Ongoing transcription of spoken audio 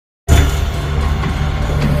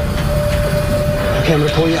Okay, I'm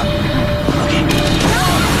gonna pull you up.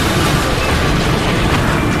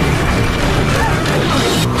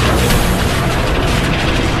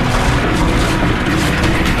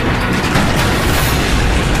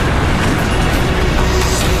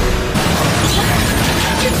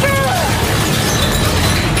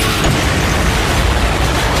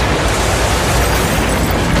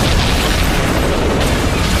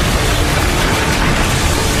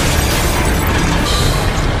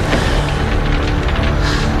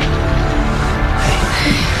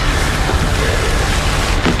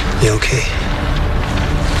 Okay. You okay?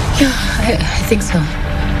 Yeah, I think so.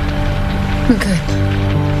 I'm good.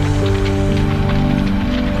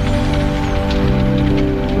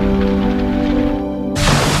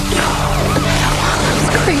 That was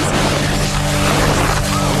crazy.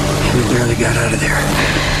 We barely got out of there.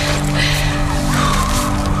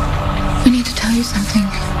 I need to tell you something.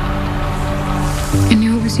 I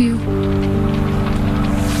knew it was you.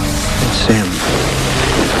 Sam.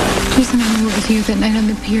 Jason, I knew it was you that night on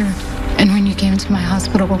the pier. And when you came to my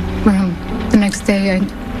hospital room the next day,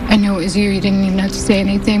 I knew it was you. You didn't even have to say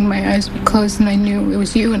anything. My eyes were closed and I knew it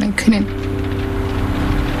was you, and I couldn't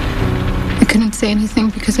say anything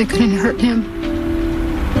because I couldn't hurt him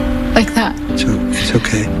like that. It's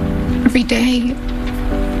okay. Every day,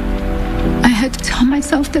 I had to tell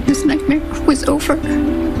myself that this nightmare was over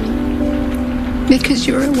because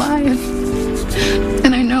you're alive.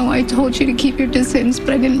 And I know I told you to keep your distance, but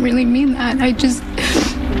I didn't really mean that.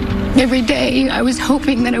 Every day, I was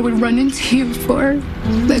hoping that I would run into you for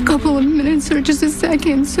a couple of minutes or just a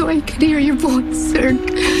second so I could hear your voice or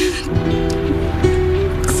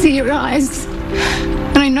see your eyes.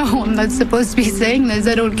 And I know I'm not supposed to be saying this.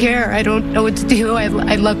 I don't care. I don't know what to do. I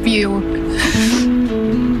love you.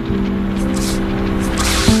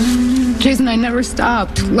 Jason, I never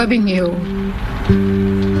stopped loving you.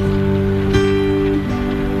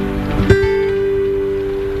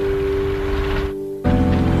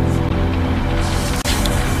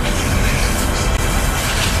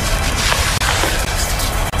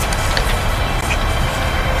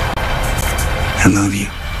 I love you.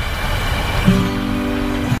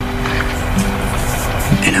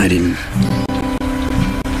 And I didn't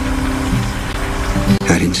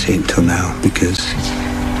say it until now because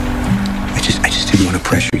I just didn't want to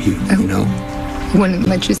pressure you, you know? I wouldn't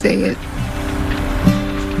let you say it.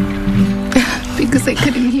 Because I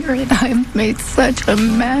couldn't hear it. I've made such a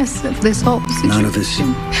mess of this whole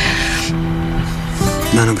situation.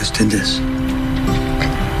 None of us did this.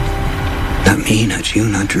 Not me, not you,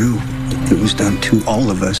 not Drew. It was done to all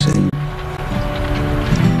of us, and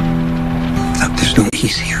look, there's no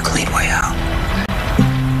easy or clean way out.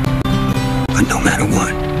 But no matter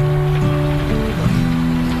what,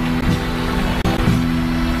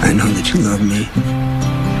 I know that you love me.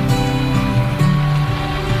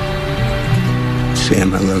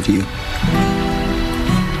 Sam, I love you.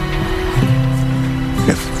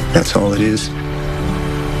 If that's all it is,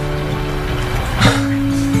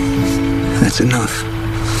 that's enough.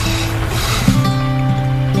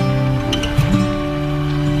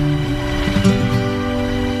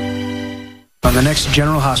 On the next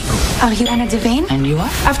General Hospital. Are you Anna Devane? And you are?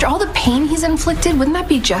 After all the pain he's inflicted, wouldn't that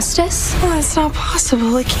be justice? Well, it's not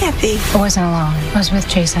possible. It can't be. I wasn't alone. I was with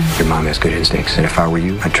Jason. Your mom has good instincts, and if I were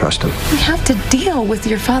you, I'd trust him. We have to deal with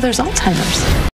your father's Alzheimer's.